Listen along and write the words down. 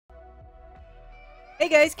Hey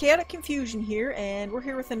guys, Chaotic Confusion here, and we're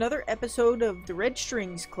here with another episode of the Red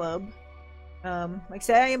Strings Club. Like I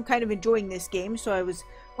said, I am kind of enjoying this game, so I was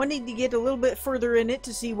wanting to get a little bit further in it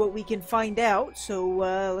to see what we can find out, so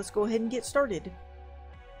let's go ahead and get started.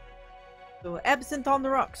 So, Absinthe on the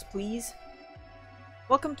rocks, please.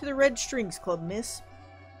 Welcome to the Red Strings Club, miss.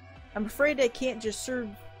 I'm afraid I can't just serve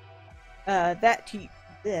that to you.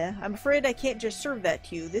 I'm afraid I can't just serve that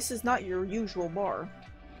to you. This is not your usual bar.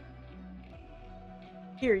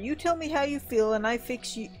 Here, you tell me how you feel and I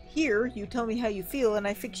fix you. Here, you tell me how you feel and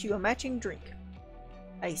I fix you a matching drink.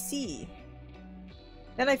 I see.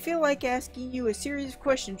 Then I feel like asking you a series of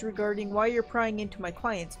questions regarding why you're prying into my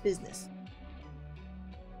client's business.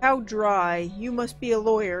 How dry. You must be a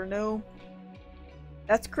lawyer, no?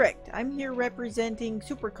 That's correct. I'm here representing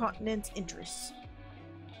Supercontinent's interests.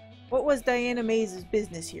 What was Diana Mays'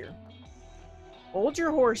 business here? Hold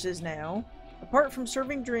your horses now. Apart from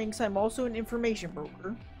serving drinks, I'm also an information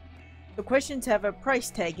broker. The questions have a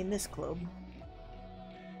price tag in this club.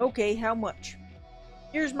 Okay, how much?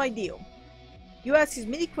 Here's my deal. You ask as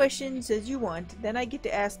many questions as you want, then I get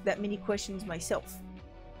to ask that many questions myself.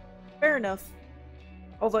 Fair enough.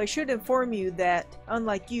 Although I should inform you that,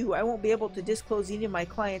 unlike you, I won't be able to disclose any of my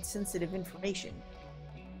client's sensitive information.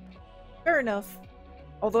 Fair enough.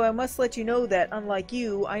 Although I must let you know that, unlike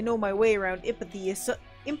you, I know my way around empathy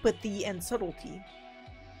and subtlety.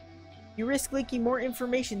 You risk leaking more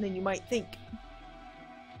information than you might think.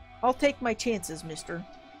 I'll take my chances, mister.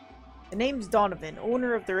 The name's Donovan,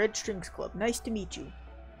 owner of the Red Strings Club. Nice to meet you.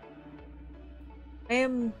 I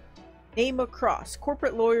am Naima Cross,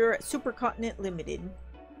 corporate lawyer at Supercontinent Limited.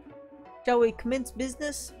 Shall we commence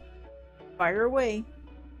business? Fire away.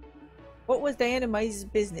 What was Diana Mays'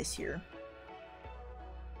 business here?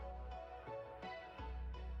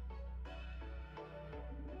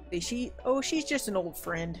 She's just an old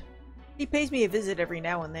friend. She pays me a visit every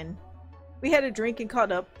now and then. We had a drink and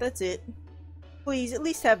caught up, that's it. Please, at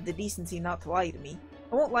least have the decency not to lie to me.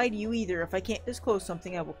 I won't lie to you either. If I can't disclose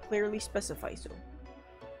something, I will clearly specify so.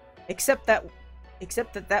 Except that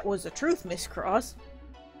was the truth, Miss Cross.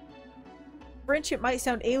 Friendship might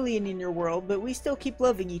sound alien in your world, but we still keep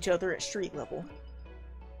loving each other at street level.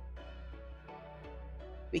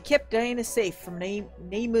 We kept Diana safe from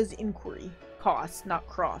Naima's inquiry. Cost, not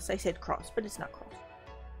cross. I said cross, but it's not cross.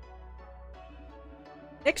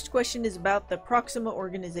 Next question is about the Proxima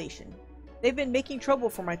organization. They've been making trouble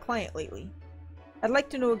for my client lately. I'd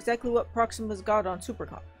like to know exactly what Proxima's got on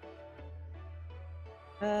Supercon.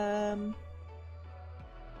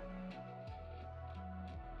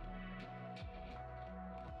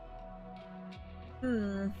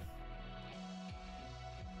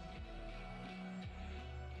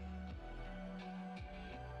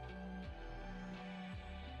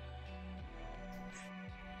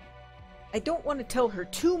 I don't want to tell her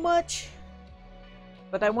too much,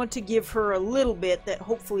 but I want to give her a little bit that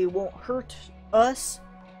hopefully won't hurt us,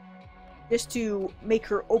 just to make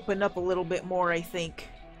her open up a little bit more, I think.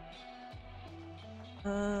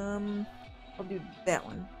 I'll do that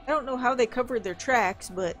one. I don't know how they covered their tracks,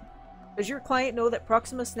 but does your client know that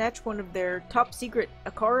Proxima snatched one of their top secret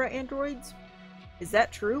Akara androids? Is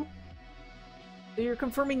that true? So you're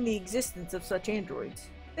confirming the existence of such androids.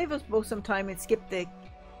 Save us both some time and skip the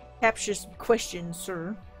captious questions,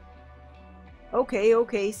 sir.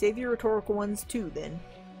 Okay, save your rhetorical ones too, then.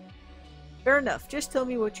 Fair enough, just tell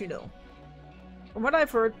me what you know. From what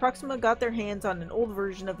I've heard, Proxima got their hands on an old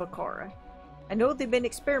version of Akara. I know they've been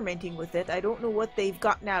experimenting with it, I don't know what they've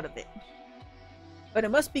gotten out of it. But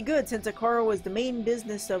it must be good since Akara was the main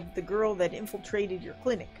business of the girl that infiltrated your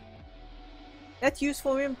clinic. That's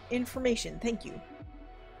useful information, thank you.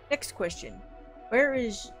 Next question. Where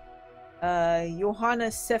is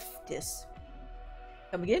Johanna Seftis?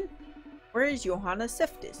 Come again? Where is Johanna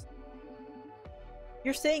Seftis?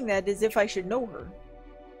 You're saying that as if I should know her.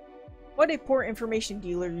 What a poor information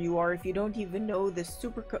dealer you are if you don't even know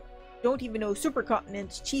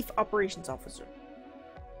Supercontinent's Chief Operations Officer.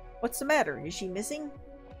 What's the matter? Is she missing?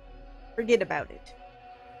 Forget about it.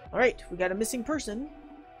 Alright, we got a missing person.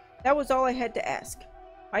 That was all I had to ask.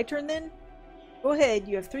 My turn then? Go ahead,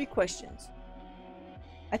 you have 3 questions.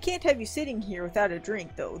 I can't have you sitting here without a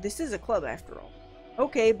drink, though. This is a club, after all.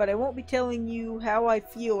 Okay, but I won't be telling you how I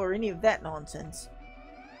feel or any of that nonsense.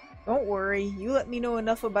 Don't worry, you let me know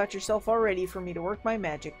enough about yourself already for me to work my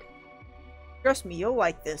magic. Trust me, you'll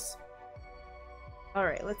like this.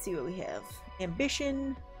 Alright, let's see what we have.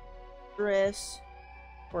 Ambition, stress,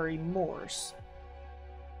 or remorse.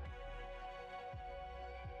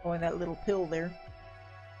 Oh, and that little pill there.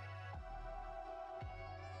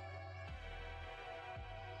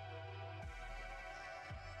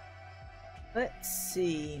 Let's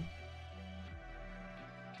see.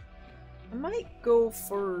 I might go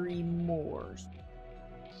for remorse.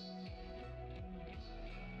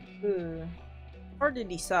 Hard to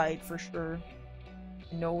decide for sure.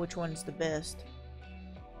 I know which one's the best.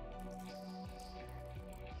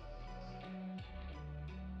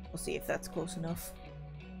 We'll see if that's close enough.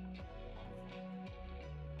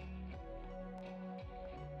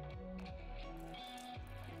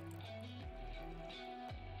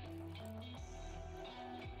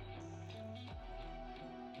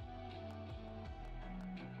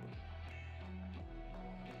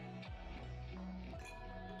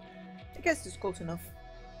 I guess it's close enough.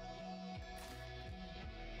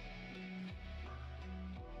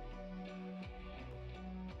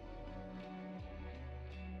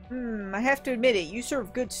 I have to admit it, you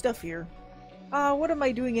serve good stuff here. What am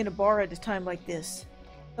I doing in a bar at a time like this?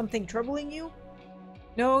 Something troubling you?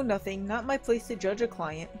 No, nothing. Not my place to judge a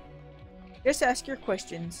client. Just ask your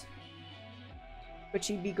questions. Would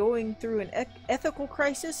she be going through an ethical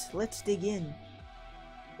crisis? Let's dig in.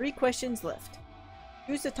 3 questions left.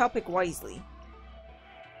 Choose the topic wisely.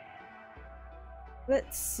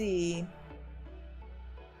 Let's see.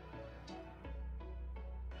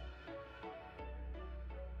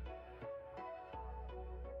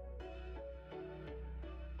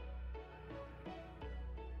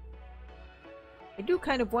 I do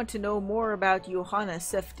kind of want to know more about Johanna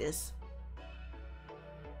Seftis.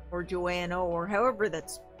 Or Joanna, or however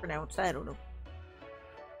that's pronounced, I don't know.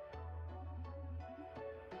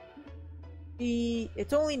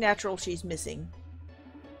 It's only natural she's missing.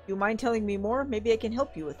 Do you mind telling me more? Maybe I can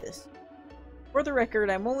help you with this. For the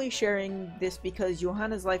record, I'm only sharing this because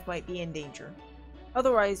Johanna's life might be in danger.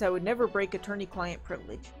 Otherwise, I would never break attorney-client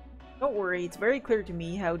privilege. Don't worry, it's very clear to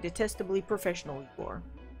me how detestably professional you are.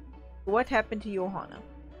 What happened to Johanna?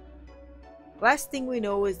 Last thing we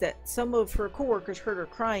know is that some of her coworkers heard her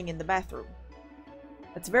crying in the bathroom.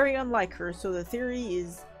 That's very unlike her, so the theory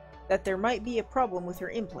is that there might be a problem with her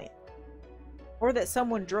implant. Or that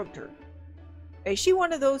someone drugged her. Is she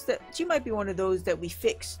one of those that... She might be one of those that we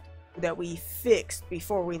fixed. That we fixed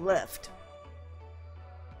before we left.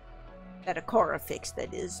 That Akara fixed,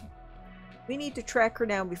 that is. We need to track her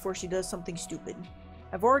down before she does something stupid.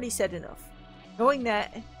 I've already said enough. Knowing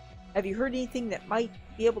that, have you heard anything that might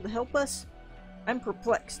be able to help us? I'm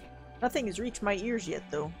perplexed. Nothing has reached my ears yet,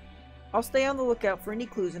 though. I'll stay on the lookout for any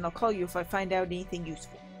clues and I'll call you if I find out anything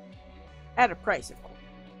useful. At a price, of course.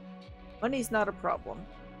 Money's not a problem.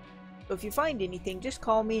 So if you find anything, just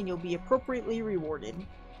call me and you'll be appropriately rewarded.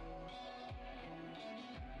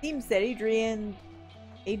 Seems that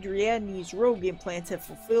Adriani's rogue implants have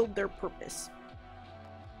fulfilled their purpose.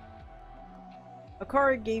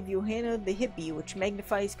 Akara gave Johanna the hippie, which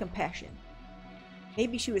magnifies compassion.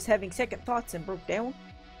 Maybe she was having second thoughts and broke down?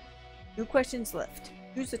 2 questions left.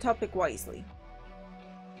 Choose the topic wisely.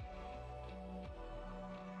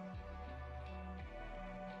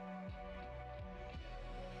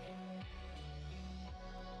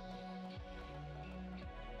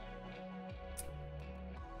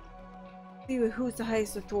 See who's the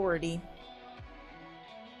highest authority.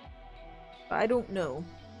 I don't know.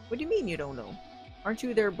 What do you mean you don't know? Aren't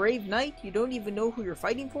you their brave knight? You don't even know who you're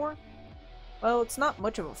fighting for? Well, it's not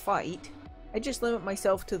much of a fight. I just limit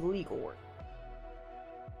myself to the legal work.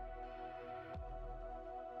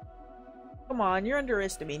 Come on, you're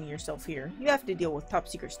underestimating yourself here. You have to deal with top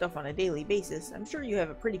secret stuff on a daily basis. I'm sure you have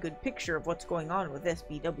a pretty good picture of what's going on with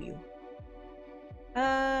SBW.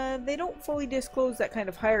 They don't fully disclose that kind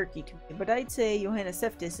of hierarchy to me, but I'd say Johanna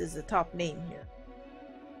Seftis is the top name here.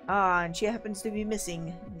 Ah, and she happens to be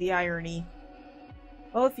missing. The irony.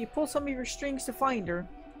 Well, if you pull some of your strings to find her,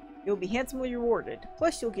 you'll be handsomely rewarded.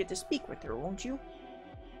 Plus, you'll get to speak with her, won't you?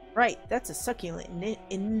 Right, that's a succulent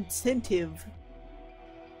incentive.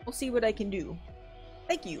 We'll see what I can do.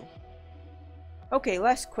 Thank you. Okay,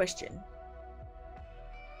 last question.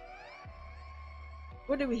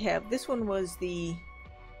 What do we have? This one was the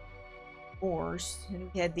force,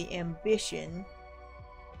 and we had the ambition.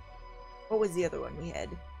 What was the other one we had?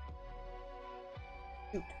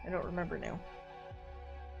 Shoot, I don't remember now.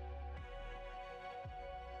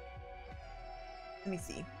 Let me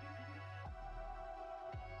see.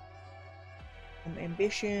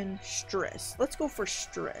 Ambition, stress. Let's go for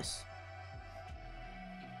stress.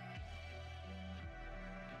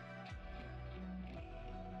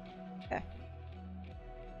 Okay.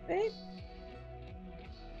 Okay.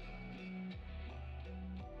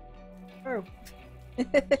 Oh.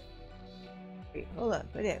 Wait, hold on.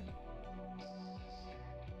 Put it.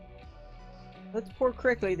 Let's pour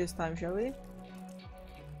correctly this time, shall we?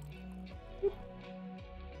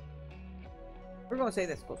 We're gonna say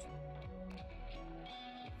that's close.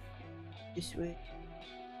 This way.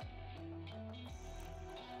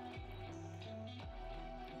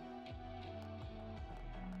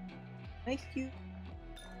 Nice cube.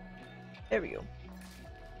 There we go.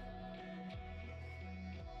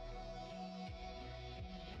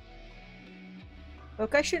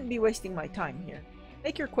 Look, I shouldn't be wasting my time here.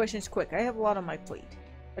 Make your questions quick. I have a lot on my plate.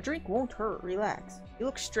 A drink won't hurt. Relax. You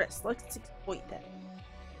look stressed. Let's exploit that.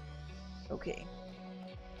 Okay.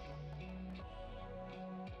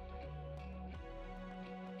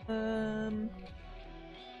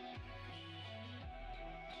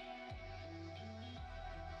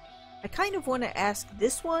 I kind of want to ask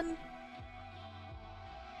this one.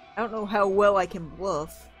 I don't know how well I can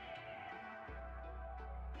bluff.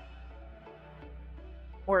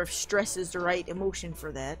 Or if stress is the right emotion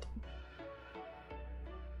for that.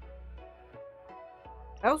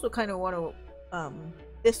 I also kind of want to,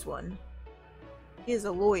 this one. She is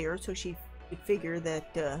a lawyer, so she would figure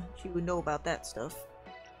that, she would know about that stuff.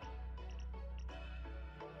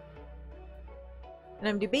 And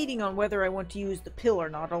I'm debating on whether I want to use the pill or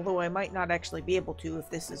not, although I might not actually be able to if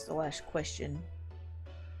this is the last question.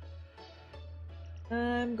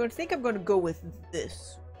 I'm going to go with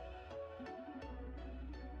this.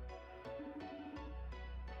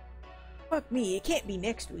 Fuck me, it can't be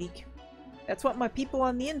next week. That's what my people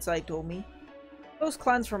on the inside told me. Those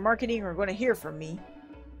clowns from marketing are going to hear from me.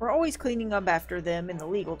 We're always cleaning up after them in the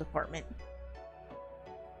legal department.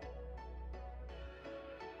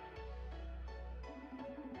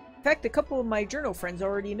 In fact, a couple of my journal friends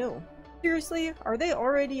already know. Seriously? Are they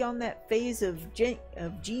already on that phase of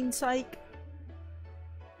gene psych?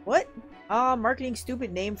 What? Ah, marketing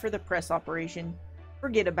stupid name for the press operation.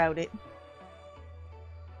 Forget about it.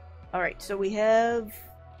 Alright, so we have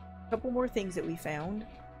a couple more things that we found.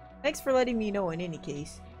 Thanks for letting me know in any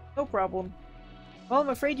case. No problem. Well, I'm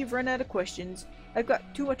afraid you've run out of questions. I've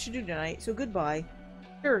got too much to do tonight, so goodbye.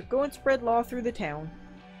 Sure, go and spread law through the town.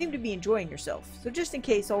 You seem to be enjoying yourself, so just in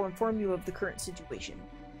case I'll inform you of the current situation.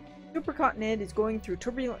 Supercontinent is going through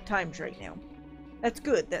turbulent times right now. That's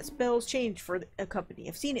good, that spells change for a company.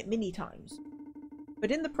 I've seen it many times.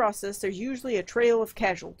 But in the process, there's usually a trail of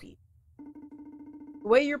casualties. The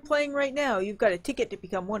way you're playing right now, you've got a ticket to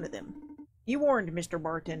become one of them. You warned, Mr.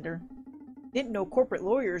 Bartender. Didn't know corporate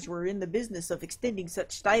lawyers were in the business of extending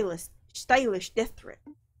such stylish death threat.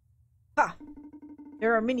 Ha!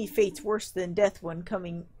 There are many fates worse than death when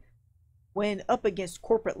up against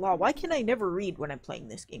corporate law. Why can I never read when I'm playing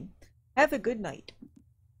this game? Have a good night.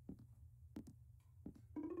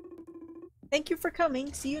 Thank you for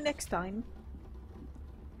coming. See you next time.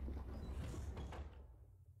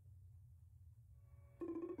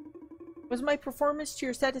 Was my performance to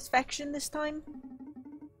your satisfaction this time?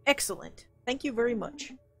 Excellent. Thank you very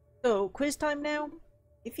much. So, quiz time now?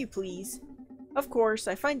 If you please. Of course,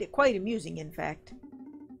 I find it quite amusing, in fact.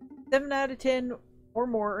 7 out of 10 or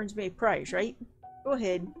more earns me a prize, right? Go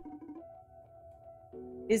ahead.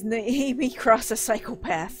 Is Naomi Cross a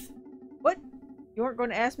psychopath? What? You weren't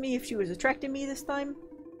going to ask me if she was attracting me this time?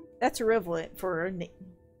 That's irrelevant for a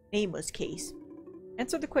nameless case.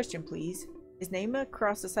 Answer the question, please. Is Naomi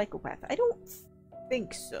Cross a psychopath? I don't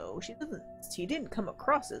think so. She didn't come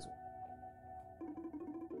across as one.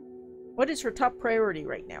 What is her top priority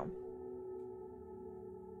right now?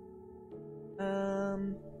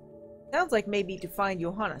 Sounds like maybe to find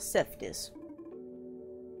Johanna Seftis.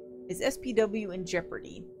 Is SPW in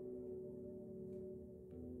jeopardy?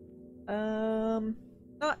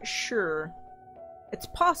 Not sure. It's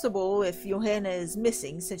possible if Johanna is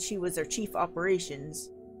missing, since she was our chief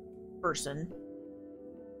operations person.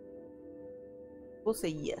 We'll say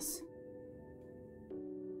yes.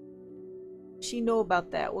 Does she know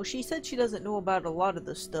about that? Well, she said she doesn't know about a lot of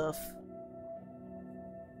the stuff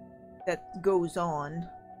that goes on.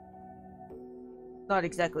 Not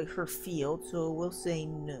exactly her field, so we'll say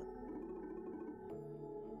no.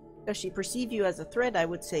 Does she perceive you as a threat? I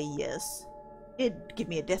would say yes. Did give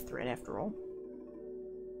me a death threat after all.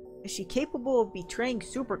 Is she capable of betraying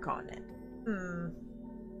Supercontinent?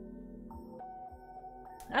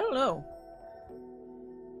 I don't know.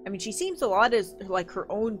 I mean, she seems a lot as like her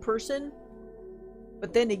own person,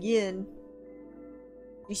 but then again,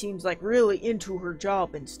 she seems like really into her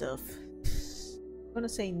job and stuff. I'm gonna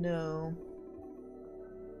say no.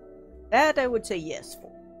 That I would say yes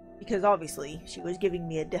for, because obviously she was giving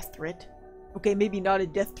me a death threat. Okay, maybe not a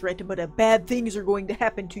death threat, but a bad things are going to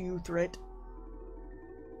happen to you threat.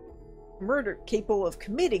 Murder, capable of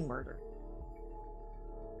committing murder.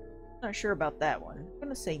 Not sure about that one. I'm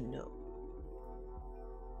gonna say no.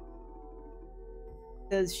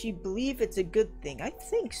 Does she believe it's a good thing? I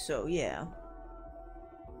think so, yeah.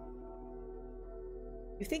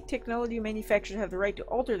 You think technology manufacturers have the right to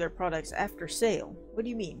alter their products after sale? What do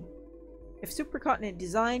you mean? If Supercontinent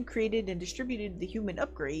designed, created, and distributed the human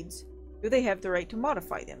upgrades, do they have the right to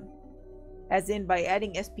modify them? As in by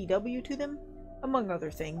adding SPW to them? Among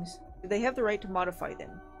other things. Do they have the right to modify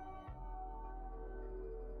them?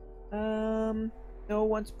 No,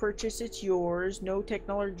 once purchased, it's yours. No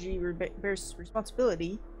technology bears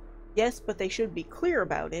responsibility. Yes, but they should be clear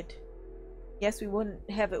about it. Yes, we wouldn't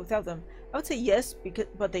have it without them. I would say yes,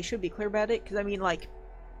 but they should be clear about it, because I mean, like,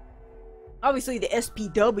 obviously the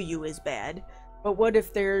SPW is bad, but what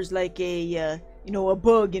if there's like a, you know, a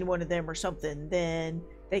bug in one of them or something? Then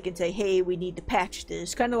they can say, hey, we need to patch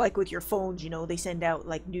this. Kind of like with your phones, you know, they send out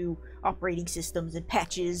like new operating systems and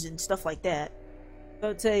patches and stuff like that.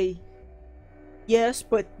 So I'd say yes,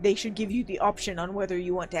 but they should give you the option on whether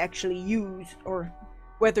you want to actually use or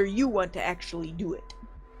whether you want to actually do it.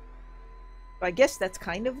 So I guess that's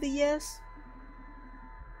kind of the yes.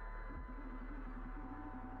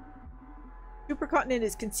 Supercontinent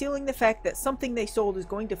is concealing the fact that something they sold is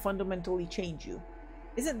going to fundamentally change you.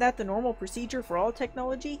 Isn't that the normal procedure for all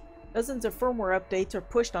technology? Dozens of firmware updates are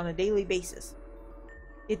pushed on a daily basis.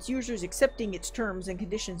 Its users accepting its terms and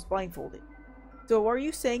conditions blindfolded. So are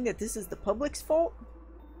you saying that this is the public's fault?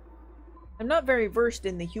 I'm not very versed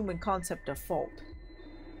in the human concept of fault.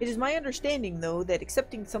 It is my understanding, though, that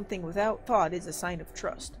accepting something without thought is a sign of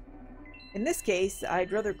trust. In this case,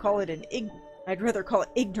 I'd rather call it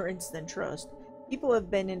ignorance than trust. People have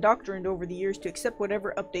been indoctrinated over the years to accept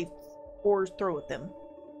whatever updates wars throw at them.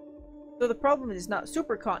 So the problem is not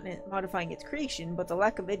Supercontinent modifying its creation, but the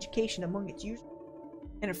lack of education among its users.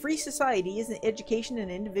 In a free society, isn't education an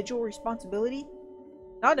individual responsibility?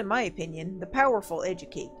 Not in my opinion. The powerful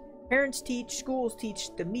educate. Parents teach, schools teach,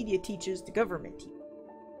 the media teaches, the government teaches.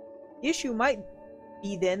 The issue might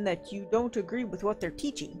be then that you don't agree with what they're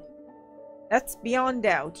teaching. That's beyond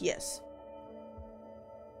doubt, yes.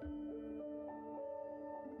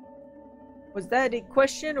 Was that a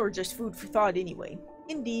question or just food for thought anyway?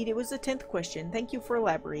 Indeed, it was the 10th question. Thank you for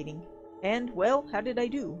elaborating. And, well, how did I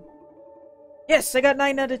do? Yes, I got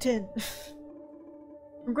 9 out of 10.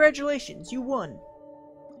 Congratulations, you won.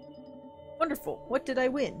 Wonderful. What did I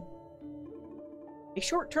win? A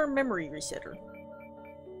short-term memory resetter.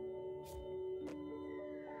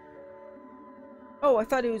 Oh, I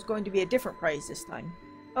thought it was going to be a different prize this time.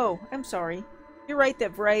 Oh, I'm sorry. You're right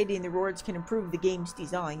that variety in the rewards can improve the game's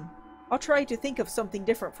design. I'll try to think of something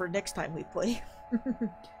different for next time we play.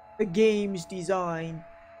 The game's design.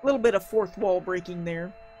 A little bit of fourth wall breaking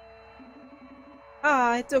there.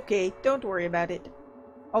 Ah, it's okay. Don't worry about it.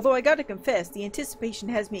 Although I gotta confess, the anticipation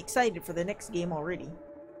has me excited for the next game already.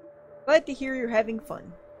 Glad to hear you're having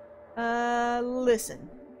fun. Listen.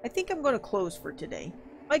 I think I'm gonna close for today.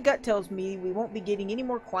 My gut tells me we won't be getting any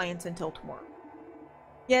more clients until tomorrow.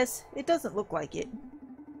 Yes, it doesn't look like it.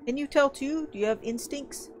 Can you tell too? Do you have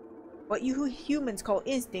instincts? What you humans call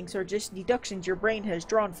instincts are just deductions your brain has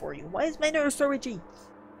drawn for you. Why is my nose so itchy? You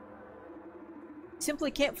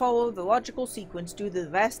simply can't follow the logical sequence due to the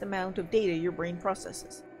vast amount of data your brain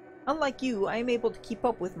processes. Unlike you, I am able to keep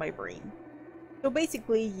up with my brain. So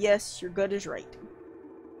basically, yes, your gut is right.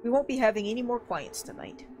 We won't be having any more clients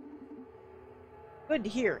tonight. Good to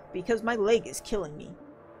hear, because my leg is killing me.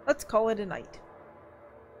 Let's call it a night.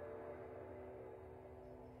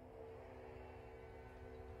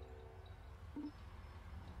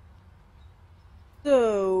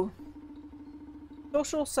 So,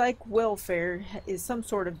 social psych welfare is some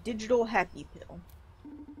sort of digital happy pill.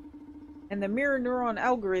 And the mirror neuron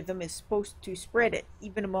algorithm is supposed to spread it,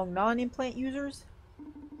 even among non-implant users?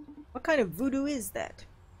 What kind of voodoo is that?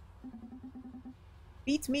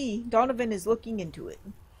 Beats me, Donovan is looking into it.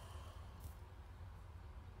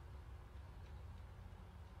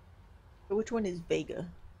 So which one is Vega?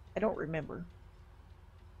 I don't remember.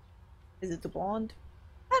 Is it the blonde?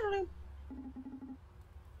 I don't know.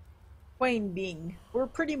 Point being, we're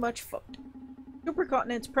pretty much fucked.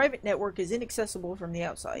 Supercontinent's private network is inaccessible from the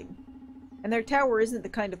outside. And their tower isn't the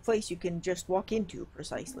kind of place you can just walk into,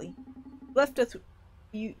 precisely.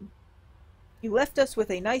 You left us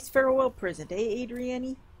with a nice farewell present, eh,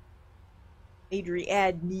 Adriani?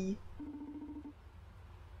 Adriadne.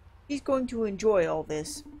 He's going to enjoy all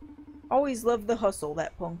this. Always loved the hustle,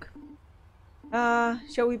 that punk.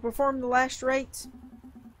 Shall we perform the last rites?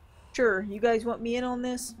 Sure, you guys want me in on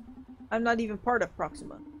this? I'm not even part of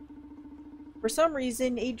Proxima. For some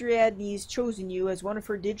reason, Adriadne's chosen you as one of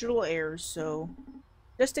her digital heirs, so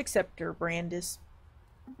just accept her, Brandis.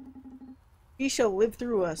 She shall live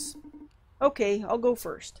through us. Okay, I'll go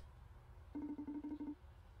first.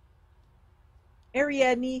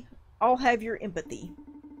 Ariadne, I'll have your empathy.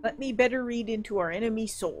 Let me better read into our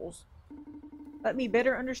enemies' souls. Let me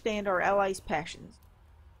better understand our allies' passions.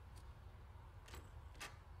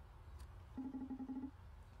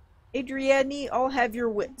 Adriadne, I'll have your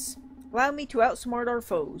wits. Allow me to outsmart our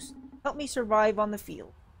foes. Help me survive on the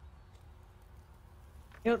field.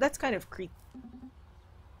 You know, that's kind of creepy.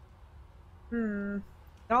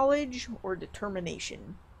 Knowledge or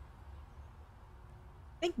determination?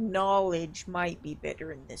 I think knowledge might be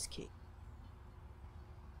better in this case.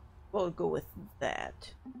 We'll go with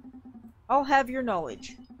that. I'll have your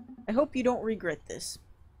knowledge. I hope you don't regret this.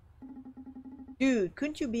 Dude,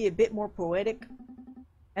 couldn't you be a bit more poetic?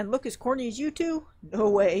 And look as corny as you two? No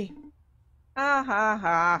way. Ha ha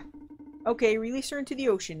ha. Okay, release her into the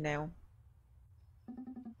ocean now.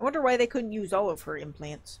 I wonder why they couldn't use all of her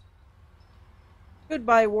implants.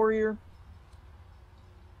 Goodbye, warrior.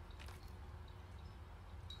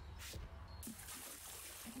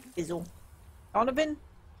 Fizzle. Donovan?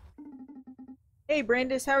 Hey,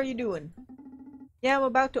 Brandis, how are you doing? Yeah, I'm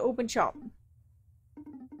about to open shop.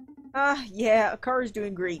 Ah, yeah, Akara's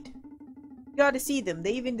doing great. You gotta see them.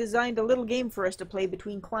 They even designed a little game for us to play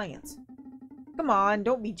between clients. Come on,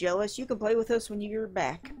 don't be jealous. You can play with us when you're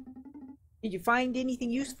back. Did you find anything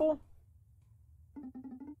useful?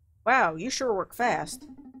 Wow, you sure work fast.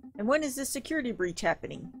 And when is this security breach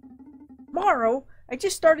happening? Tomorrow? I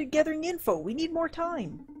just started gathering info. We need more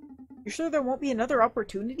time. You sure there won't be another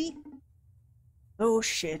opportunity? Oh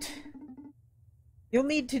shit. You'll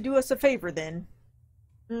need to do us a favor then.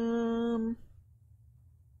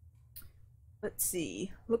 Let's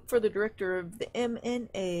see. Look for the director of the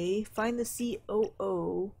MNA, find the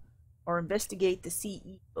COO, or investigate the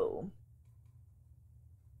CEO.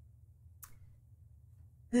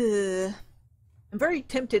 I'm very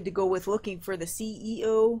tempted to go with looking for the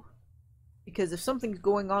CEO, because if something's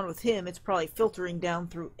going on with him, it's probably filtering down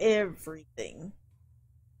through everything.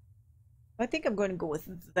 I think I'm going to go with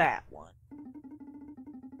that one.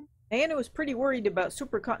 Diana was pretty worried about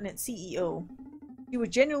Supercontinent CEO. She was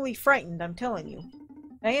genuinely frightened, I'm telling you.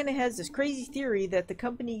 Diana has this crazy theory that the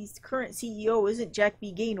company's current CEO isn't Jack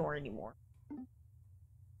B. Gaynor anymore.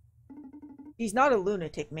 She's not a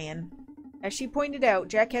lunatic, man. As she pointed out,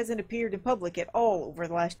 Jack hasn't appeared in public at all over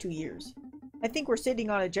the last 2 years. I think we're sitting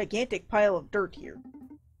on a gigantic pile of dirt here.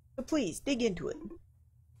 So please, dig into it.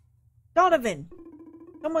 Donovan!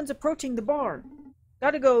 Someone's approaching the bar.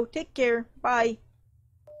 Gotta go. Take care. Bye.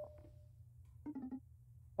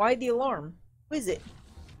 Why the alarm? Who is it?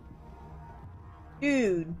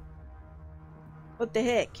 Dude. What the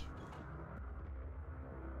heck?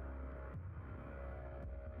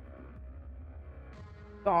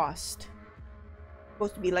 Ghost.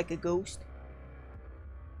 Supposed to be like a ghost?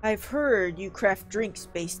 I've heard you craft drinks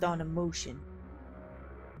based on emotion.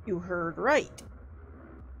 You heard right.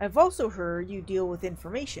 I've also heard you deal with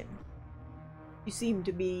information. You seem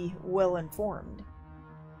to be well informed.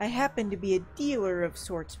 I happen to be a dealer of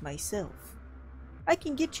sorts myself. I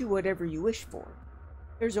can get you whatever you wish for.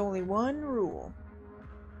 There's only one rule.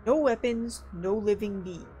 No weapons, no living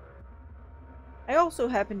being. I also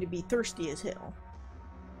happen to be thirsty as hell.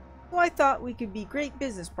 So I thought we could be great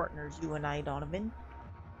business partners, you and I, Donovan.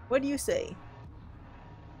 What do you say?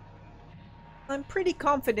 I'm pretty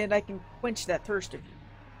confident I can quench that thirst of you.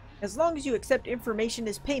 As long as you accept information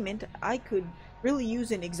as payment, I could really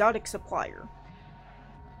use an exotic supplier.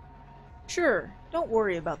 Sure, don't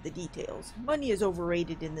worry about the details. Money is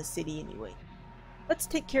overrated in this city anyway. Let's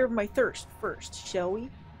take care of my thirst first, shall we?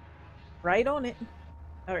 Right on it.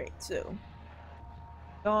 Alright, so...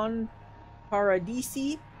 Don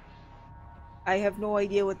Paradisi? I have no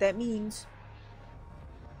idea what that means.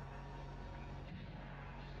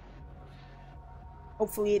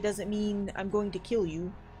 Hopefully it doesn't mean I'm going to kill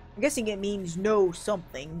you. I'm guessing it means no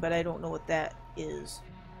something, but I don't know what that is.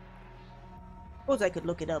 Suppose I could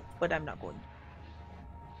look it up, but I'm not going to.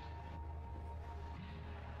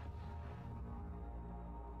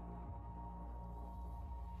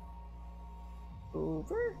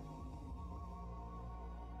 Over?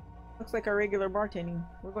 Looks like our regular bartending.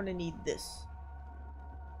 We're going to need this.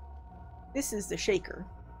 This is the shaker.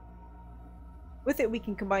 With it we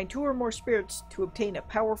can combine 2 or more spirits to obtain a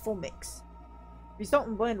powerful mix. The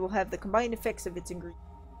resultant blend will have the combined effects of its ingredients.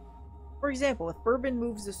 For example, if bourbon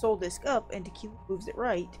moves the soul disc up and tequila moves it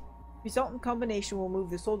right, the resultant combination will move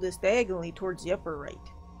the soul disc diagonally towards the upper right.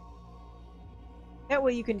 That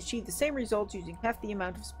way you can achieve the same results using half the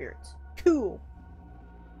amount of spirits. Cool!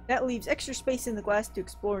 That leaves extra space in the glass to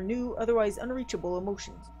explore new, otherwise unreachable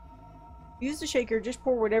emotions. Use the shaker, just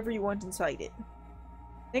pour whatever you want inside it.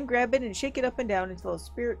 Then grab it and shake it up and down until the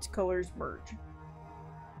spirit's colors merge.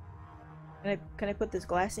 Can I put this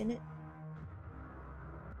glass in it?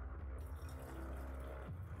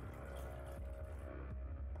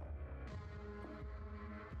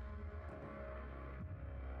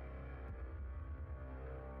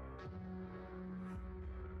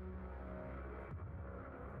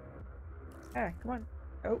 Ah, come on.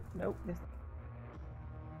 Oh, nope.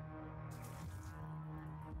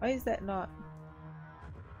 Why is that not?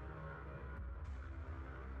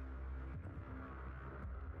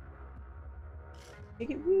 Make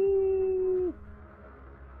it woo!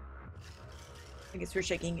 I guess we're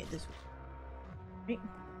shaking it this way. Right?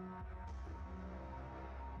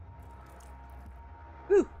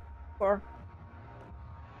 Woo! Far.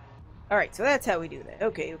 Alright, so that's how we do that.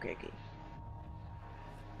 Okay.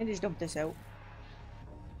 And just dump this out.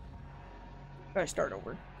 Gotta start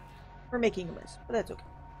over. We're making a mess, but that's okay.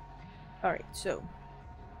 Alright, so.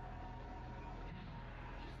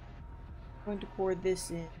 I'm going to pour this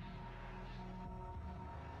in.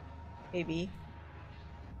 Maybe.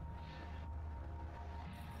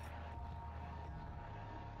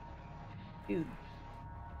 Dude.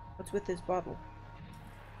 What's with this bottle?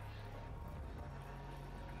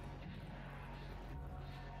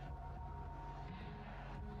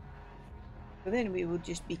 So then we will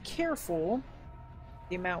just be careful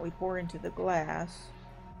the amount we pour into the glass.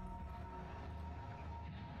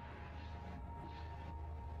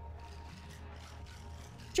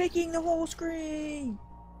 Shaking the whole screen!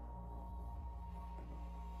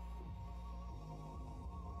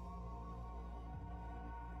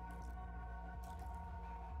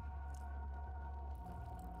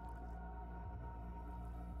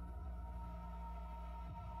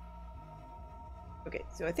 Okay,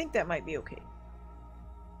 so I think that might be okay.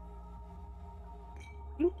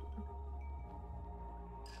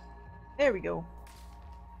 There we go.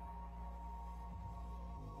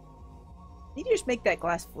 Need you just make that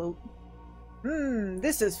glass float?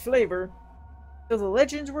 This is flavor. So the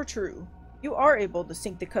legends were true. You are able to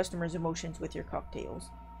sync the customer's emotions with your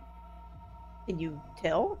cocktails. Can you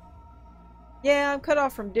tell? Yeah, I'm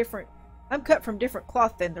cut from different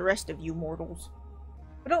cloth than the rest of you mortals.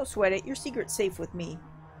 But don't sweat it, your secret's safe with me.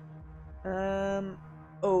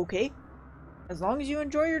 Okay. As long as you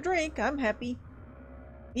enjoy your drink, I'm happy.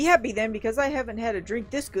 Be happy then, because I haven't had a drink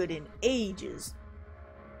this good in ages.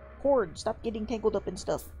 Cord, stop getting tangled up in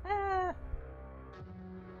stuff. Ah.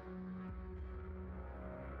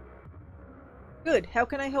 Good, how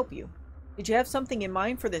can I help you? Did you have something in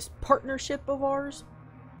mind for this partnership of ours?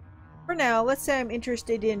 For now, let's say I'm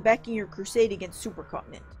interested in backing your crusade against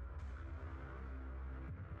Supercontinent.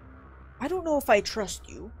 I don't know if I trust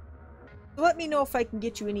you. So let me know if I can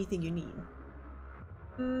get you anything you need.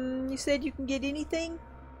 You said you can get anything?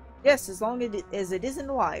 Yes, as long as it isn't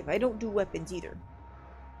alive. I don't do weapons either.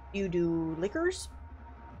 You do liquors?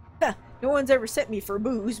 Ha! No one's ever sent me for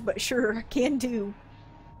booze, but sure, I can do.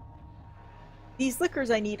 These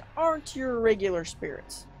liquors I need aren't your regular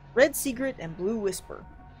spirits. Red Secret and Blue Whisper.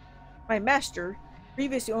 My master,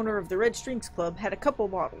 previous owner of the Red Strings Club, had a couple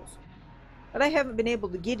bottles. But I haven't been able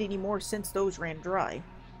to get any more since those ran dry.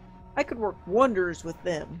 I could work wonders with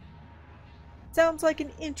them. Sounds like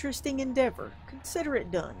an interesting endeavor. Consider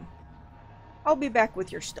it done. I'll be back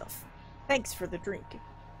with your stuff. Thanks for the drink.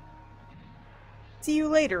 See you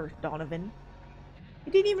later, Donovan.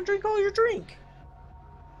 You didn't even drink all your drink.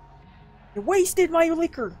 You wasted my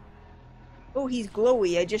liquor. Oh, he's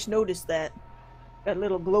glowy. I just noticed that. That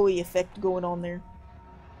little glowy effect going on there.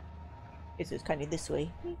 This is kind of this way.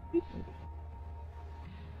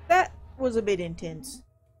 That was a bit intense.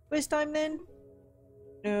 This time then?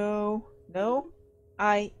 No.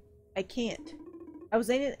 I can't. I was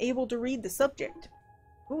unable to read the subject.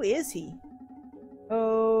 Who is he?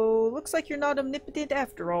 Oh, looks like you're not omnipotent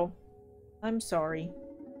after all. I'm sorry.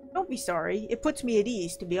 Don't be sorry. It puts me at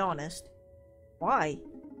ease, to be honest. Why?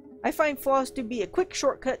 I find flaws to be a quick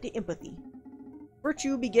shortcut to empathy.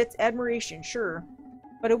 Virtue begets admiration, sure,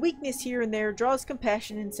 but a weakness here and there draws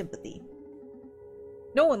compassion and sympathy.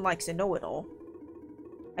 No one likes a know-it-all.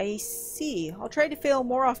 I see. I'll try to fail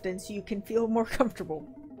more often so you can feel more comfortable.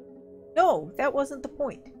 No, that wasn't the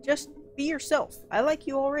point. Just be yourself. I like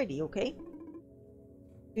you already, okay?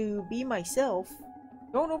 To be myself?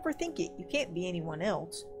 Don't overthink it. You can't be anyone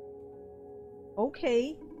else.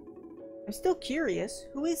 Okay. I'm still curious.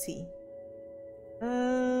 Who is he?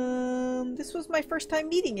 This was my first time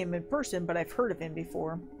meeting him in person, but I've heard of him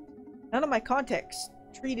before. None of my contacts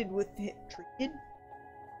treated with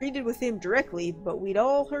him directly, but we'd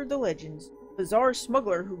all heard the legends. Bizarre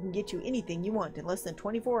smuggler who can get you anything you want in less than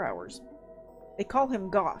 24 hours. They call him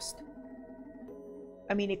Ghost.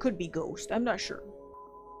 I mean, it could be Ghost. I'm not sure.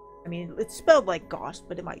 I mean, it's spelled like Ghost,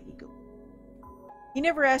 but it might be Ghost. He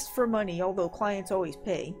never asked for money, although clients always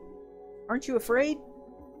pay. Aren't you afraid?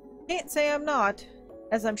 Can't say I'm not,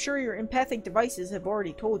 as I'm sure your empathic devices have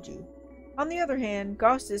already told you. On the other hand,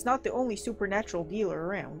 Ghost is not the only supernatural dealer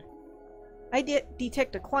around. I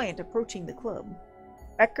detect a client approaching the club.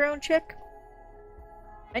 Background check?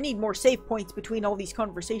 I need more save points between all these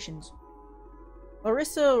conversations.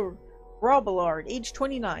 Larissa Robillard, age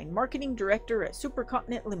 29, Marketing Director at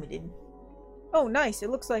Supercontinent Limited. Oh, nice. It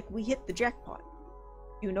looks like we hit the jackpot.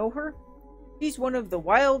 You know her? She's one of the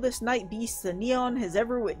wildest night beasts the Neon has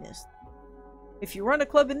ever witnessed. If you run a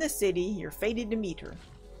club in this city, you're fated to meet her.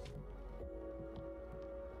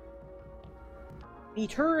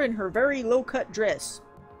 Meet her in her very low-cut dress.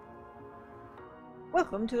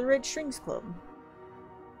 Welcome to the Red Strings Club.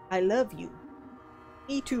 I love you.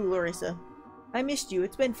 Me too, Larissa. I missed you.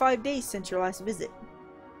 It's been 5 days since your last visit.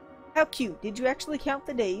 How cute. Did you actually count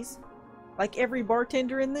the days? Like every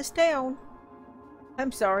bartender in this town.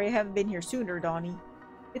 I'm sorry I haven't been here sooner, Donnie.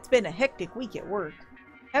 It's been a hectic week at work.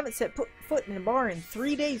 Haven't set foot in a bar in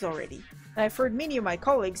 3 days already. And I've heard many of my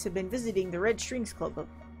colleagues have been visiting the Red Strings Club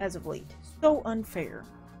as of late. So unfair.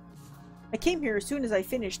 I came here as soon as I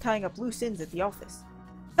finished tying up loose ends at the office.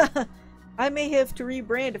 I may have to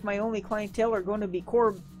rebrand if my only clientele are going to be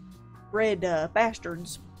core-bred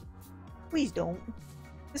bastards. Please don't.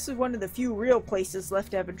 This is one of the few real places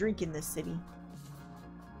left to have a drink in this city.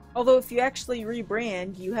 Although if you actually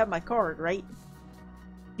rebrand, you have my card, right?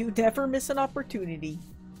 You never miss an opportunity.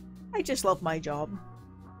 I just love my job.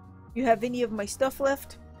 You have any of my stuff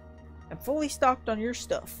left? I'm fully stocked on your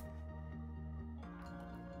stuff.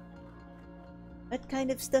 What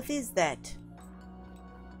kind of stuff is that?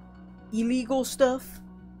 Illegal stuff?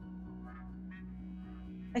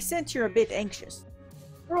 I sense you're a bit anxious.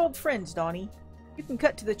 We're old friends, Donnie. You can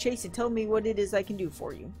cut to the chase and tell me what it is I can do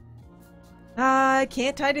for you. I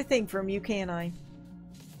can't hide a thing from you, can I?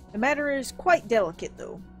 The matter is quite delicate,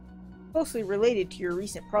 though. Closely related to your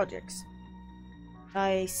recent projects.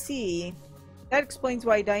 I see. That explains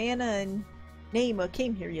why Diana and Naima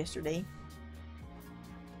came here yesterday.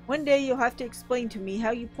 One day you'll have to explain to me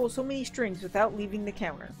how you pull so many strings without leaving the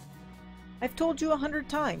counter. I've told you 100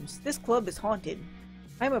 times, this club is haunted.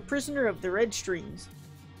 I'm a prisoner of the Red Strings.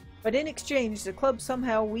 But in exchange, the club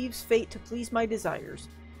somehow weaves fate to please my desires.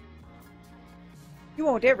 You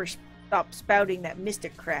won't ever stop spouting that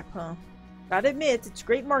mystic crap, huh? Gotta admit, it's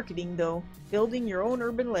great marketing, though. Building your own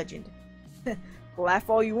urban legend. Laugh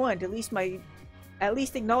all you want, at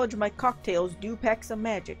least acknowledge my cocktails do pack some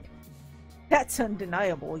magic. That's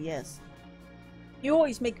undeniable, yes. You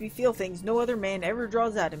always make me feel things no other man ever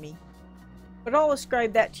draws out of me. But I'll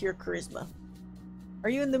ascribe that to your charisma.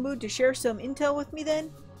 Are you in the mood to share some intel with me,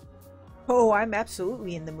 then? Oh, I'm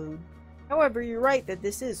absolutely in the mood. However, you're right that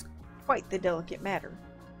this is quite the delicate matter.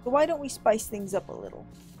 So why don't we spice things up a little?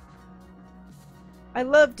 I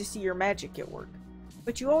love to see your magic at work.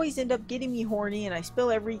 But you always end up getting me horny and I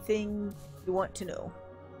spill everything you want to know.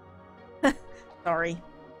 Sorry.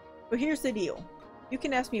 So here's the deal. You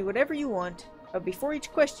can ask me whatever you want, but before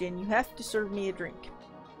each question you have to serve me a drink.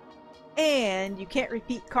 And you can't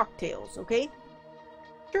repeat cocktails, okay?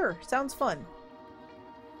 Sure, sounds fun.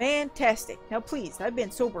 Fantastic. Now please, I've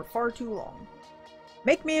been sober far too long.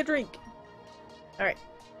 Make me a drink. Alright.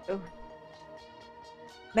 So,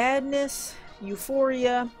 madness,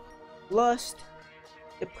 euphoria, lust,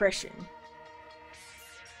 depression.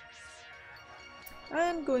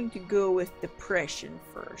 I'm going to go with depression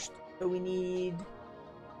first. So we need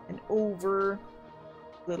an over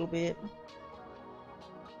a little bit.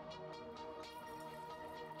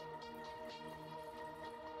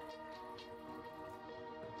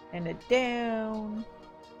 And a down.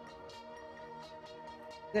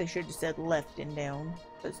 I should have said left and down,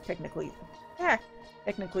 because technically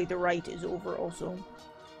the right is over also.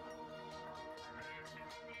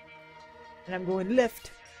 And I'm going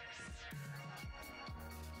left.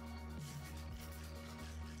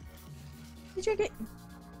 Did you get...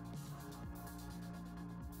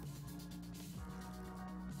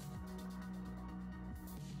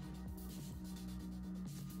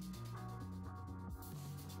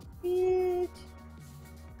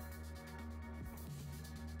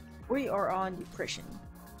 We are on depression.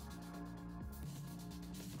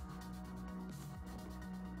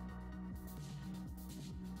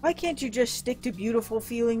 Why can't you just stick to beautiful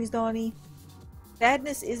feelings, Donnie?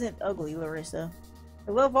 Sadness isn't ugly, Larissa.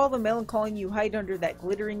 I love all the melancholy you hide under that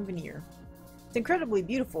glittering veneer. It's incredibly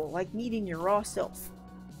beautiful, like meeting your raw self.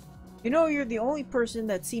 You know you're the only person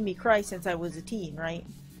that's seen me cry since I was a teen, right?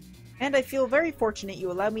 And I feel very fortunate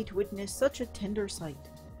you allowed me to witness such a tender sight.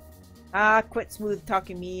 Ah, quit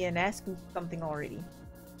smooth-talking me and ask me something already.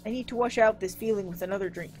 I need to wash out this feeling with another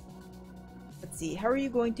drink. Let's see, how are you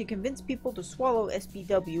going to convince people to swallow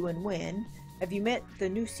SPW and when? Have you met the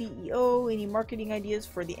new CEO? Any marketing ideas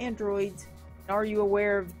for the androids? And are you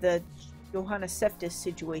aware of the Johanna Seftis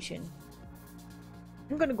situation?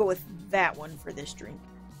 I'm gonna go with that one for this drink.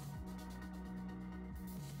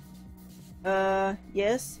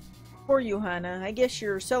 Yes? Poor Johanna. I guess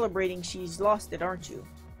you're celebrating she's lost it, aren't you?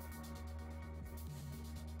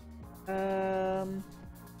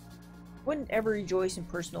 Wouldn't ever rejoice in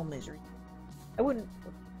personal misery.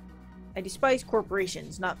 I despise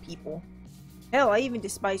corporations, not people. Hell, I even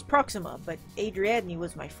despise Proxima, but Adriadne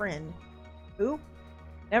was my friend. Who?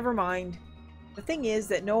 Never mind. The thing is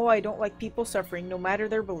that no, I don't like people suffering, no matter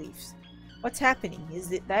their beliefs. What's happening?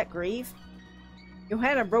 Is it that grave?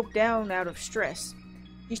 Johanna broke down out of stress.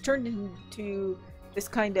 She's turned into this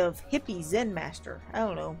kind of hippie Zen master. I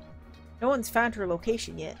don't know. No one's found her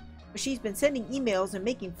location yet, but she's been sending emails and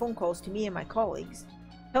making phone calls to me and my colleagues,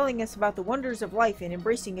 telling us about the wonders of life and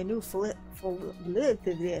embracing a new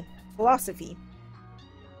philosophy.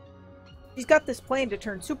 She's got this plan to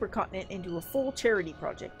turn Supercontinent into a full charity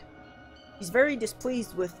project. She's very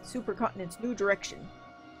displeased with Supercontinent's new direction,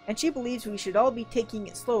 and she believes we should all be taking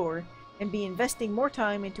it slower and be investing more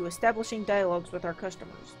time into establishing dialogues with our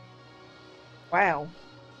customers. Wow.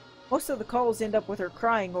 Most of the calls end up with her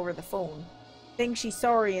crying over the phone, saying she's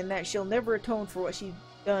sorry and that she'll never atone for what she's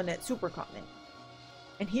done at Supercontinent.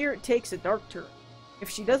 And here it takes a dark turn. If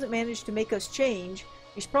she doesn't manage to make us change,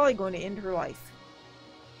 she's probably going to end her life.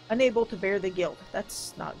 Unable to bear the guilt.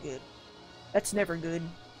 That's not good. That's never good.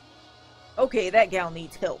 Okay, that gal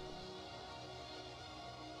needs help.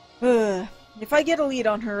 If I get a lead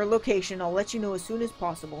on her location, I'll let you know as soon as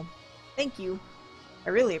possible. Thank you. I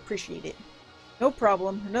really appreciate it. No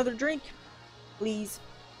problem. Another drink? Please.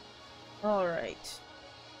 Alright.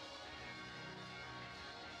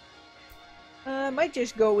 I might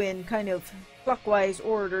just go in kind of clockwise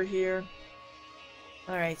order here.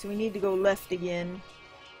 Alright, so we need to go left again.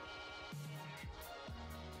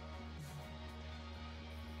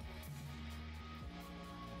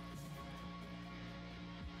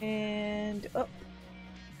 And up.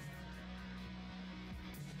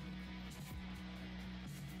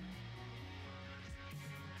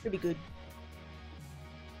 Should be good.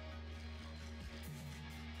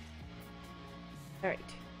 Alright.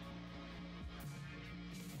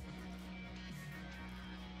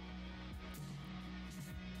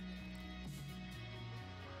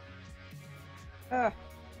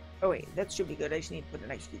 Oh wait, that should be good. I just need to put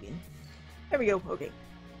an ice cube in. There we go. Okay.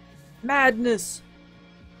 Madness!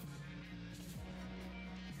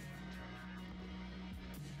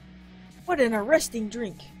 What an arresting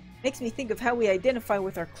drink! Makes me think of how we identify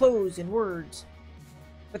with our clothes and words.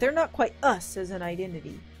 But they're not quite us as an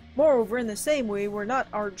identity. Moreover, in the same way, we're not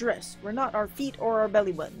our dress, we're not our feet or our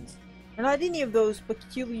belly buttons. We're not any of those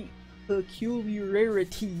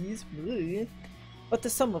peculiarities, but the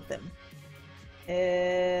sum of them.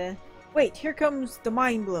 Wait, here comes the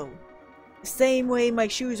mind blow. The same way my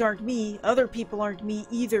shoes aren't me, other people aren't me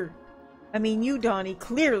either. I mean, you, Donnie,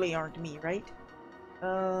 clearly aren't me, right?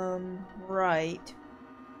 Right.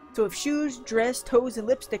 So if shoes, dress, toes, and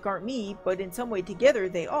lipstick aren't me, but in some way together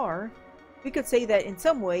they are, we could say that in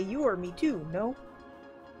some way you are me too, no?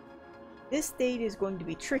 This state is going to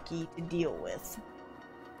be tricky to deal with.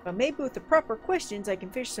 But maybe with the proper questions I can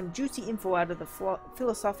fish some juicy info out of the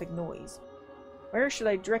philosophic noise. Where should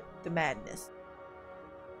I direct the madness?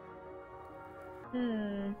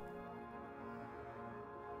 I'm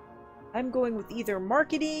going with either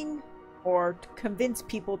marketing or to convince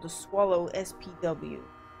people to swallow SPW.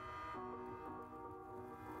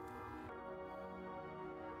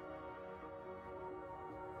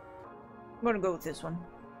 I'm gonna go with this one.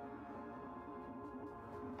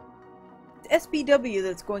 It's SPW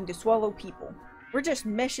that's going to swallow people. We're just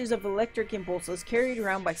meshes of electric impulses carried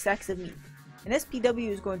around by sacks of meat. And SPW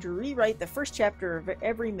is going to rewrite the first chapter of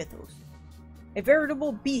every mythos. A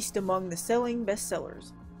veritable beast among the selling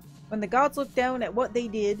bestsellers. When the gods looked down at what they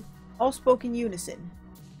did, all spoke in unison.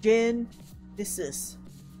 Genesis.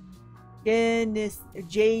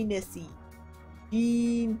 Janesi.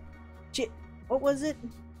 What was it?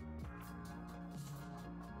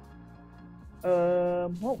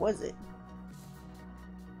 What was it?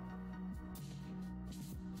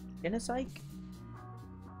 Genocide?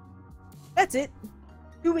 That's it!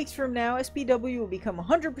 2 weeks from now, SPW will become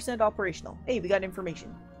 100% operational. Hey, we got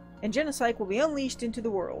information. And Genocide will be unleashed into the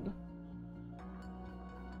world.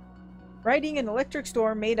 Riding an electric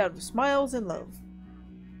storm made out of smiles and love.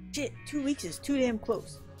 Shit, 2 weeks is too damn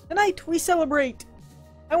close. Tonight, we celebrate!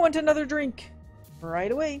 I want another drink!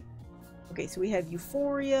 Right away. Okay, so we have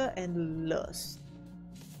Euphoria and Lust.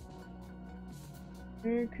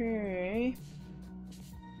 Okay.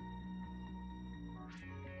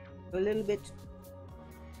 A little bit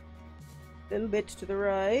to the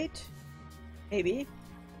right. Maybe.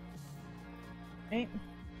 Right.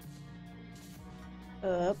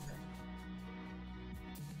 Up.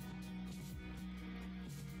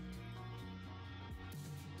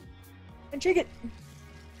 And shake it.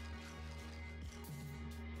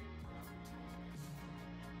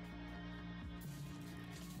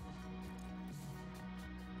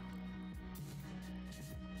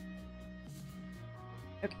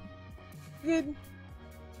 Okay. Good.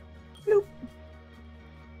 Bloop.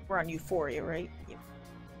 We're on Euphoria, right? Yep.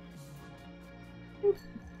 Bloop.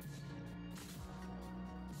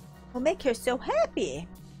 Will make her so happy.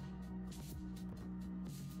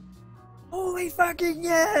 Holy fucking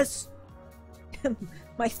yes!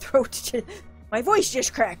 My throat my voice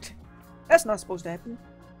just cracked. That's not supposed to happen.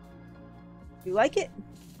 You like it?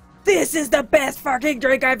 This is the best fucking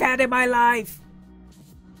drink I've had in my life!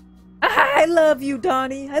 I love you,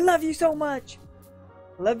 Donnie. I love you so much.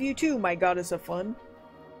 I love you too, my goddess of fun.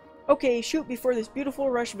 Okay, shoot before this beautiful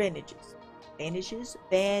rush vanishes. Vanishes?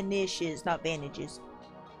 Vanishes, not vanages.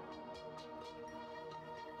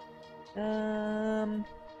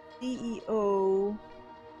 CEO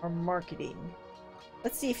or marketing.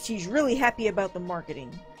 Let's see if she's really happy about the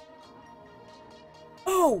marketing.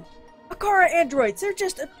 Oh! Akara androids! They're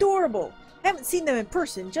just adorable! Haven't seen them in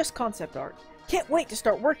person, just concept art. Can't wait to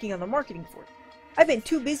start working on the marketing for it. I've been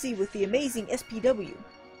too busy with the amazing SPW,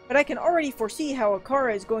 but I can already foresee how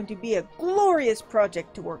Akara is going to be a glorious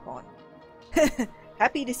project to work on.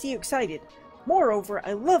 Happy to see you excited. Moreover,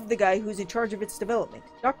 I love the guy who's in charge of its development.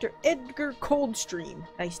 Dr. Edgar Coldstream.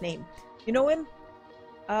 Nice name. You know him?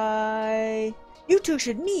 You two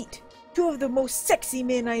should meet. Two of the most sexy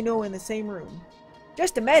men I know in the same room.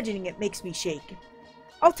 Just imagining it makes me shake.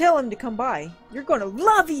 I'll tell him to come by. You're gonna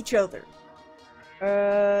love each other.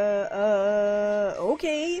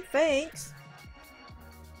 Okay, thanks.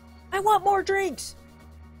 I want more drinks.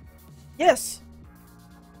 Yes.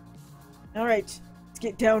 Alright, let's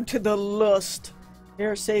get down to the lust.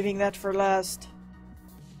 You're saving that for last.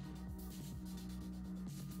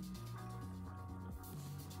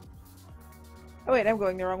 Oh wait, I'm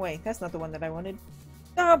going the wrong way. That's not the one that I wanted.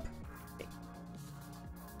 Stop!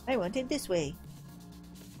 I wanted this way.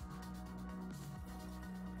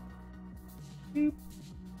 Boop.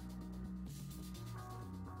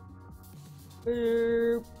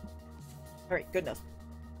 Boop. Alright, good enough.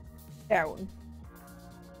 That one.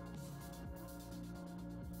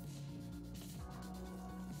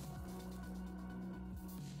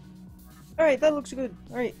 Alright, that looks good.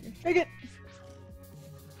 Alright, shake it!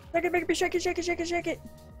 Shake it, make me shake it, shake it, shake it, shake it!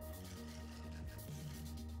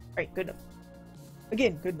 Alright, good enough.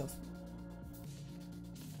 Again, good enough.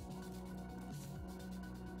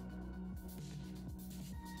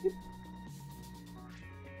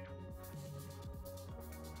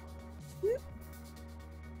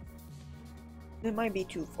 It might be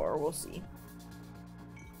too far, we'll see.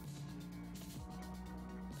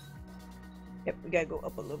 Yep, we gotta go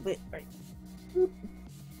up a little bit. Right.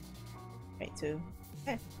 Right, so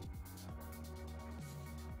okay.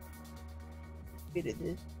 Bit of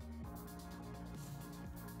this.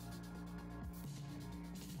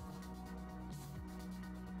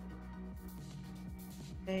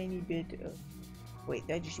 Tiny bit of wait,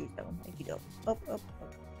 did I just use that one? I need up. Up, up,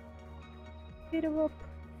 up. Bit of up.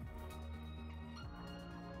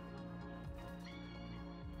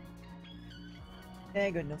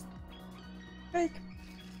 Good enough. Break.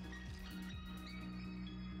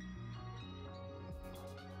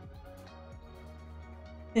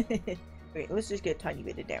 Okay, let's just get a tiny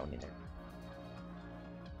bit of down in there.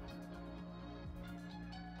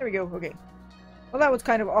 There we go, okay. Well, that was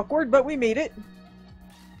kind of awkward, but we made it.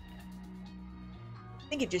 I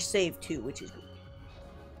think it just saved too, which is good.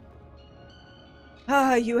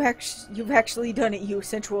 Ah, you've actually done it, you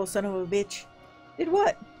sensual son of a bitch. Did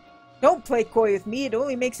what? Don't play coy with me, it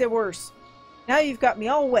only makes it worse. Now you've got me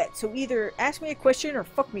all wet, so either ask me a question or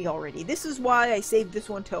fuck me already. This is why I saved this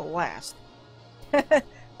one till last.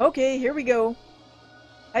 Okay, here we go.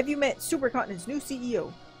 Have you met Supercontinent's new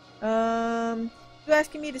CEO? You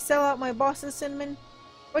asking me to sell out my bosses, Cinnamon?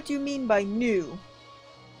 What do you mean by new?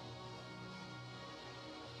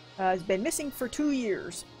 Has been missing for 2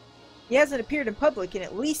 years. He hasn't appeared in public in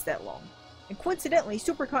at least that long. And coincidentally,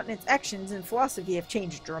 Supercontinent's actions and philosophy have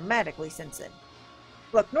changed dramatically since then.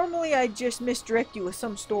 Look, normally I'd just misdirect you with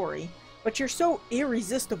some story, but you're so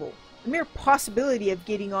irresistible. The mere possibility of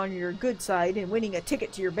getting on your good side and winning a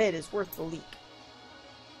ticket to your bed is worth the leak.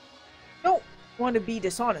 Don't want to be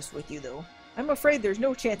dishonest with you, though. I'm afraid there's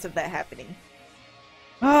no chance of that happening.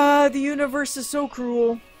 Ah, the universe is so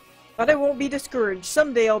cruel. But I won't be discouraged.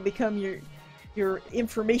 Someday I'll become your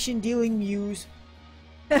information-dealing muse.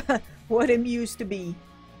 What a muse to be.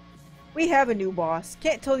 We have a new boss.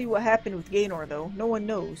 Can't tell you what happened with Gaynor, though. No one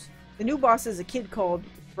knows. The new boss is a kid called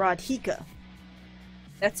Radhika.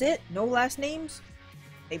 That's it? No last names?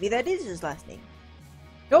 Maybe that is his last name.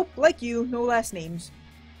 Nope, like you, no last names.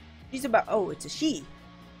 She's about— oh, it's a she.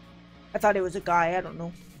 I thought it was a guy, I don't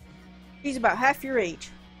know. She's about half your age.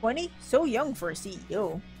 20? So young for a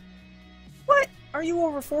CEO. What? Are you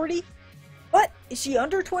over 40? What? Is she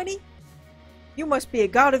under 20? You must be a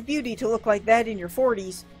god of beauty to look like that in your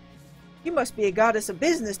 40s. You must be a goddess of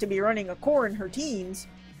business to be running a core in her teens.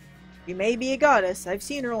 You may be a goddess. I've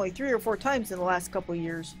seen her only 3 or 4 times in the last couple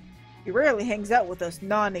years. She rarely hangs out with us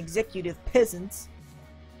non-executive peasants.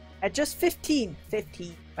 At just 15.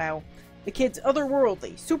 15. Wow. The kid's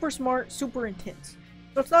otherworldly. Super smart, super intense.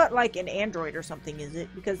 So it's not like an android or something, is it?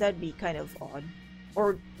 Because that'd be kind of odd.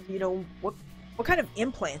 Or, you know, what kind of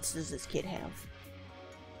implants does this kid have?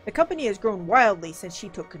 The company has grown wildly since she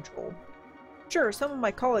took control. Sure, some of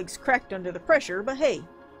my colleagues cracked under the pressure, but hey,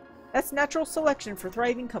 that's natural selection for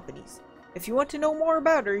thriving companies. If you want to know more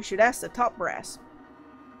about her, you should ask the top brass.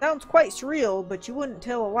 Sounds quite surreal, but you wouldn't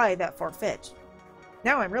tell a lie that far-fetched.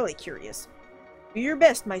 Now I'm really curious. Do your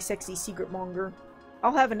best, my sexy secret monger.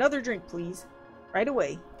 I'll have another drink, please. Right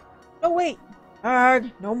away. No, wait.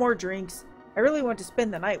 Arg, no more drinks. I really want to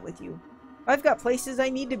spend the night with you. I've got places I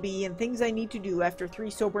need to be and things I need to do after 3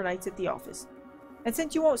 sober nights at the office. And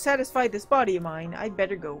since you won't satisfy this body of mine, I'd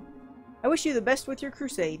better go. I wish you the best with your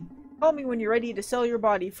crusade. Call me when you're ready to sell your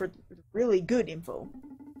body for really good info.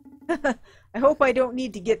 I hope I don't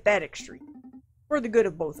need to get that extreme. For the good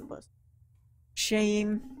of both of us.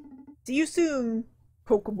 Shame. See you soon,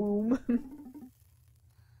 Cocoboom.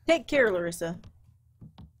 Take care, Larissa.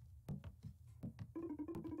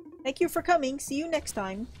 Thank you for coming. See you next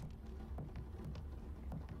time.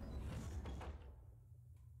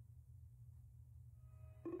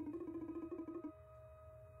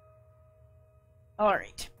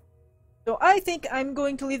 Alright. So I think I'm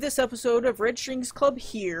going to leave this episode of Red Strings Club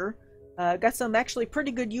here. Got some actually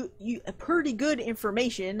pretty good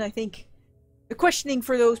information. I think the questioning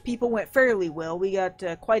for those people went fairly well. We got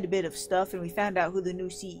quite a bit of stuff, and we found out who the new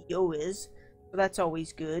CEO is. So that's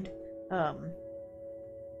always good.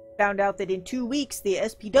 Found out that in 2 weeks the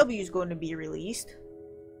SPW is going to be released,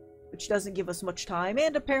 which doesn't give us much time.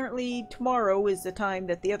 And apparently tomorrow is the time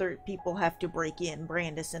that the other people have to break in.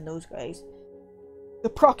 Brandis and those guys. The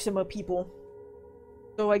Proxima people.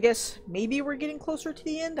 So I guess maybe we're getting closer to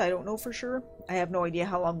the end. I don't know for sure. I have no idea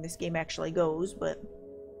how long this game actually goes, but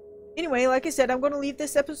anyway, like I said, I'm going to leave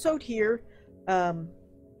this episode here.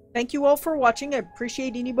 Thank you all for watching. I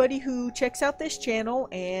appreciate anybody who checks out this channel,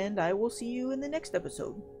 and I will see you in the next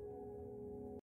episode.